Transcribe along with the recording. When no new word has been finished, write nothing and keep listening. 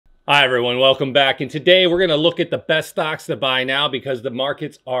Hi everyone, welcome back. And today we're going to look at the best stocks to buy now because the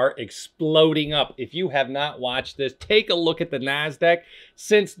markets are exploding up. If you have not watched this, take a look at the NASDAQ.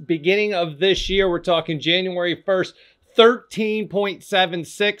 Since the beginning of this year, we're talking January 1st,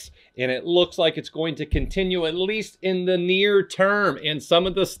 13.76, and it looks like it's going to continue at least in the near term. And some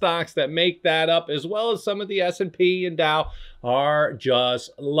of the stocks that make that up, as well as some of the S&P and Dow, are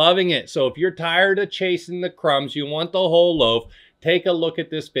just loving it. So if you're tired of chasing the crumbs, you want the whole loaf, take a look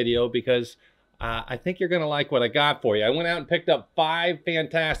at this video because I think you're going to like what I got for you. I went out and picked up 5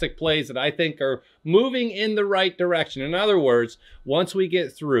 fantastic plays that I think are moving in the right direction. In other words, once we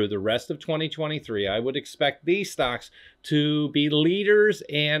get through the rest of 2023, I would expect these stocks to be leaders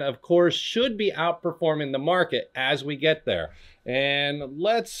and, of course, should be outperforming the market as we get there. And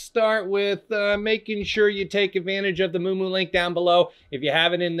let's start with making sure you take advantage of the Moomoo link down below. If you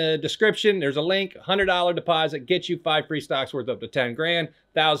have it in the description, there's a link, $100 deposit, gets you 5 free stocks worth up to 10 grand,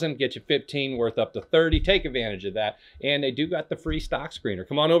 1,000 gets you 15 worth up to 30. Take advantage of that. And they do got the free stock screener.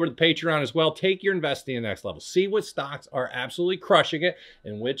 Come on over to the Patreon as well. Take your investing to the next level. See what stocks are absolutely crushing it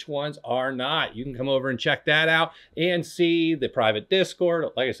and which ones are not. You can come over and check that out and see the private Discord.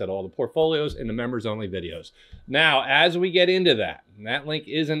 Like I said, all the portfolios and the members only videos. Now, as we get into that, and that link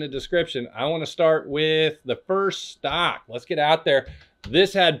is in the description, I want to start with the first stock. Let's get out there.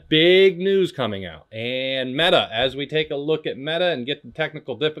 This had big news coming out, and Meta, as we take a look at Meta and get the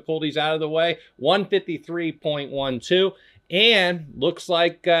technical difficulties out of the way, 153.12, and looks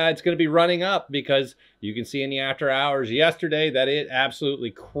like it's going to be running up because you can see in the after hours yesterday that it absolutely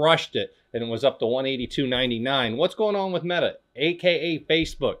crushed it, and it was up to 182.99. What's going on with Meta, aka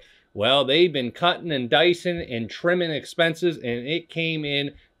Facebook? Well, they've been cutting and dicing and trimming expenses, and it came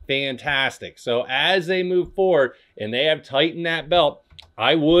in fantastic. So as they move forward and they have tightened that belt,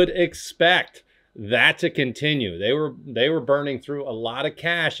 I would expect that to continue. They were burning through a lot of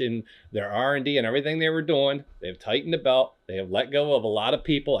cash in their R&D and everything they were doing. They've tightened the belt. They have let go of a lot of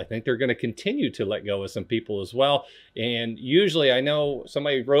people. I think they're going to continue to let go of some people as well. And usually, I know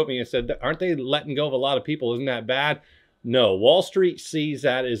somebody wrote me and said, aren't they letting go of a lot of people? Isn't that bad? No, Wall Street sees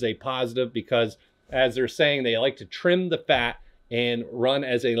that as a positive because, as they're saying, they like to trim the fat and run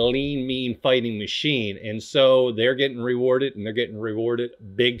as a lean, mean fighting machine. And so they're getting rewarded, and they're getting rewarded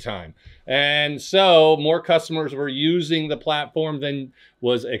big time. And so more customers were using the platform than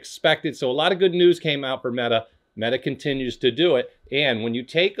was expected. So a lot of good news came out for Meta. Meta continues to do it. And when you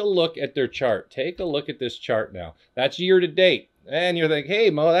take a look at their chart, take a look at this chart now. That's year to date. And you're like, hey,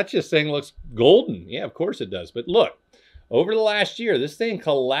 Mo, that just thing looks golden. Yeah, of course it does. But look, over the last year, this thing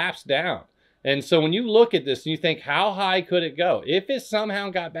collapsed down. And so when you look at this and you think, how high could it go? If it somehow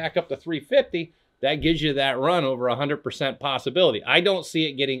got back up to 350, that gives you that run over 100% possibility. I don't see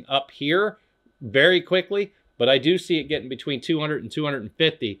it getting up here very quickly, but I do see it getting between 200 and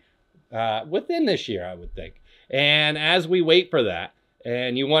 250 within this year, I would think. And as we wait for that,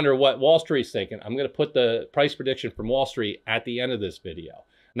 and you wonder what Wall Street's thinking, I'm going to put the price prediction from Wall Street at the end of this video.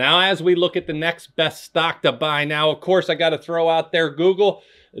 Now, as we look at the next best stock to buy now, of course, I got to throw out there Google.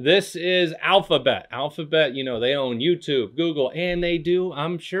 This is Alphabet. Alphabet, you know, they own YouTube, Google, and they do,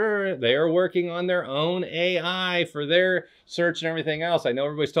 I'm sure, they are working on their own AI for their search and everything else. I know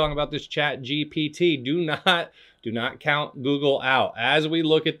everybody's talking about this ChatGPT. Do not count Google out. As we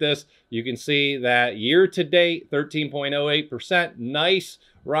look at this, you can see that year to date, 13.08%, nice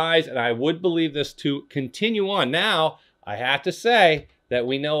rise, and I would believe this to continue on. Now, I have to say that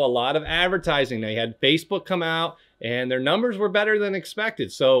we know a lot of advertising. They had Facebook come out and their numbers were better than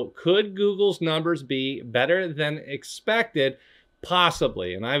expected. So could Google's numbers be better than expected?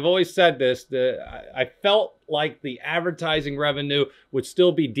 Possibly. And I've always said this, I felt like the advertising revenue would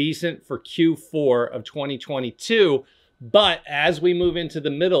still be decent for Q4 of 2022. But as we move into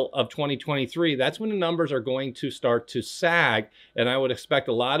the middle of 2023, that's when the numbers are going to start to sag. And I would expect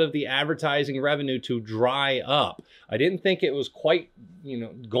a lot of the advertising revenue to dry up. I didn't think it was quite,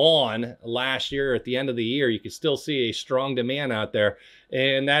 gone last year at the end of the year. You could still see a strong demand out there.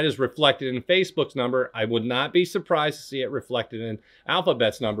 And that is reflected in Facebook's number. I would not be surprised to see it reflected in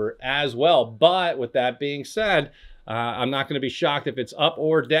Alphabet's number as well. But with that being said, I'm not going to be shocked if it's up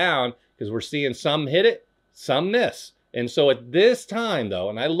or down because we're seeing some hit it, some miss. And so at this time, though,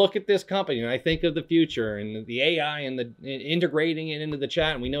 and I look at this company and I think of the future and the AI and integrating it into the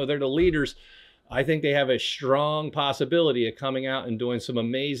chat, and we know they're the leaders, I think they have a strong possibility of coming out and doing some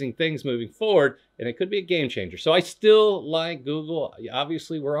amazing things moving forward, and it could be a game changer. So I still like Google.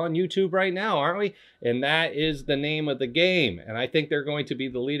 Obviously, we're on YouTube right now, aren't we? And that is the name of the game, and I think they're going to be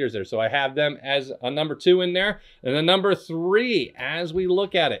the leaders there. So I have them as a number 2 in there. And a number 3, as we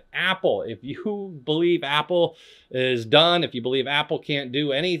look at it, Apple. If you believe Apple is done, if you believe Apple can't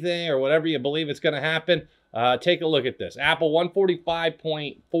do anything, or whatever you believe it's going to happen, take a look at this. Apple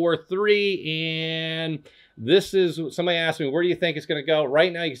 145.43, and this is, somebody asked me, where do you think it's going to go?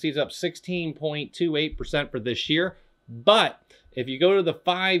 Right now, you can see it's up 16.28% for this year. But if you go to the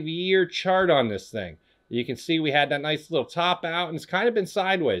 5-year chart on this thing, you can see we had that nice little top out, and it's kind of been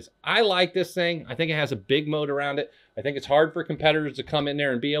sideways. I like this thing. I think it has a big moat around it. I think it's hard for competitors to come in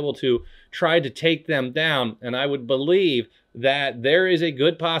there and be able to try to take them down, and I would believe that there is a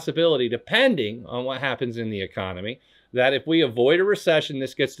good possibility, depending on what happens in the economy, that if we avoid a recession,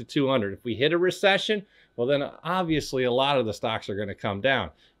 this gets to 200. If we hit a recession, well, then obviously a lot of the stocks are going to come down.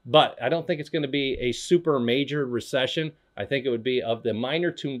 But I don't think it's going to be a super major recession. I think it would be of the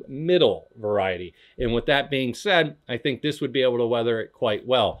minor to middle variety. And with that being said, I think this would be able to weather it quite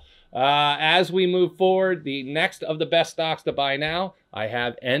well. As we move forward, the next of the best stocks to buy now, I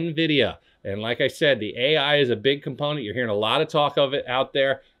have NVIDIA. And like I said, the AI is a big component. You're hearing a lot of talk of it out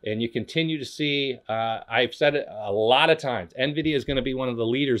there, and you continue to see, I've said it a lot of times, NVIDIA is going to be one of the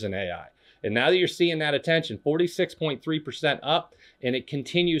leaders in AI. And now that you're seeing that attention, 46.3% up, and it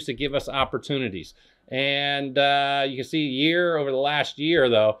continues to give us opportunities. And you can see year over the last year,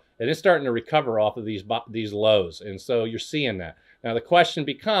 though, it is starting to recover off of these lows. And so you're seeing that. Now, the question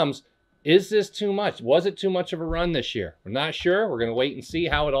becomes, is this too much? Was it too much of a run this year? We're not sure. We're going to wait and see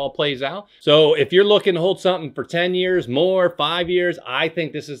how it all plays out. So if you're looking to hold something for 10 years, more, 5 years, I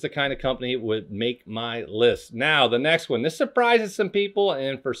think this is the kind of company that would make my list. Now, the next one. This surprises some people,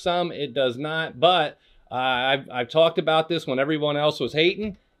 and for some, it does not. But I've talked about this when everyone else was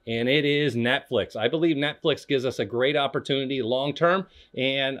hating, and it is Netflix. I believe Netflix gives us a great opportunity long term,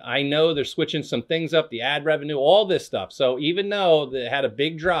 and I know they're switching some things up, the ad revenue, all this stuff. So even though it had a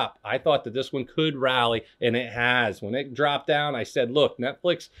big drop, I thought that this one could rally, and it has. When it dropped down, I said, look,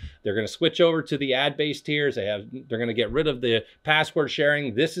 Netflix, they're going to switch over to the ad-based tiers. They're going to get rid of the password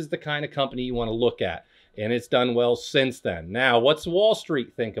sharing. This is the kind of company you want to look at. And it's done well since then. Now, what's Wall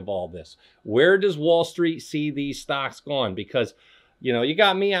Street think of all this? Where does Wall Street see these stocks going? Because you know, you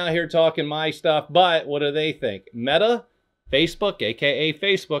got me out here talking my stuff, but what do they think? Meta, Facebook, aka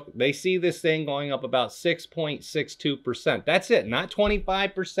Facebook, they see this thing going up about 6.62%. That's it, not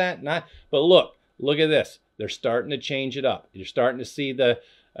 25%, but look at this. They're starting to change it up. You're starting to see and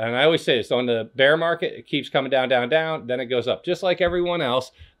I always say this, on the bear market, it keeps coming down, down, down, then it goes up. Just like everyone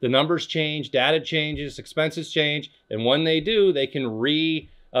else, the numbers change, data changes, expenses change, and when they do, they can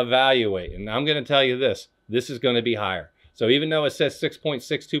reevaluate. And I'm going to tell you this is going to be higher. So even though it says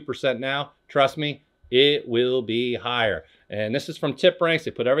 6.62% now, trust me, it will be higher. And this is from TipRanks.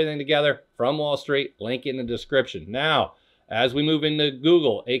 They put everything together from Wall Street. Link in the description. Now, as we move into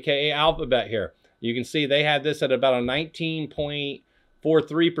Google, aka Alphabet here, you can see they had this at about a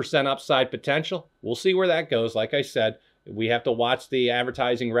 19.43% upside potential. We'll see where that goes. Like I said, we have to watch the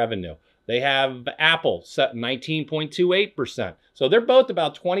advertising revenue. They have Apple set 19.28%. So they're both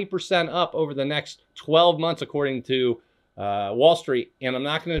about 20% up over the next 12 months, according to Wall Street, and I'm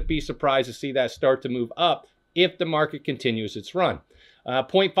not going to be surprised to see that start to move up if the market continues its run.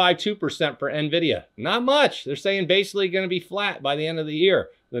 0.52% for NVIDIA. Not much. They're saying basically going to be flat by the end of the year,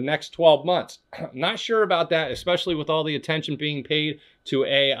 the next 12 months. Not sure about that, especially with all the attention being paid to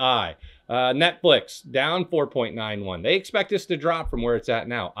AI. Netflix, down 4.91. They expect this to drop from where it's at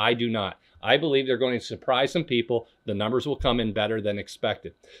now. I do not. I believe they're going to surprise some people. The numbers will come in better than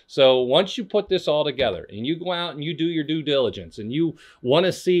expected. So once you put this all together and you go out and you do your due diligence and you want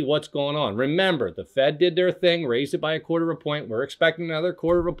to see what's going on, remember, the Fed did their thing, raised it by 1/4 point. We're expecting another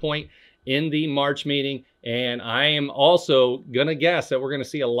 1/4 point in the March meeting. And I am also going to guess that we're going to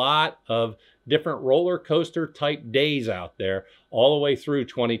see a lot of different roller coaster type days out there all the way through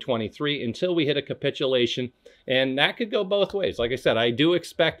 2023 until we hit a capitulation. And that could go both ways. Like I said, I do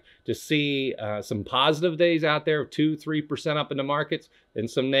expect to see some positive days out there, 2-3% up in the markets, and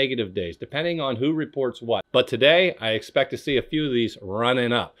some negative days, depending on who reports what. But today, I expect to see a few of these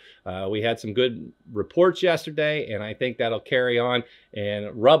running up. We had some good reports yesterday, and I think that'll carry on and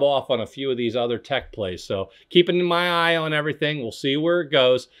rub off on a few of these other tech plays. So keeping my eye on everything, we'll see where it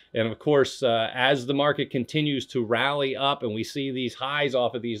goes. And of course, as the market continues to rally up and we see these highs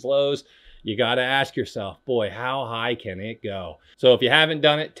off of these lows, you got to ask yourself, boy, how high can it go? So if you haven't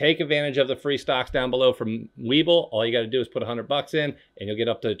done it, take advantage of the free stocks down below from Webull. All you got to do is put $100 in, and you'll get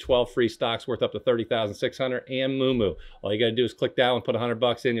up to 12 free stocks worth up to 30,600. And Moomoo. All you got to do is click that one, put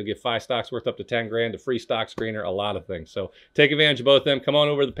 $100 in, you'll get 5 stocks worth up to 10 grand, a free stock screener, a lot of things. So take advantage of both of them. Come on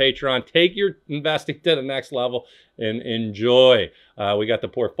over to the Patreon, take your investing to the next level, and enjoy. We got the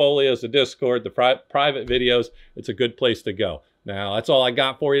portfolios, the Discord, the private videos. It's a good place to go. Now, that's all I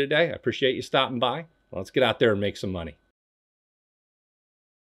got for you today. I appreciate you stopping by. Let's get out there and make some money.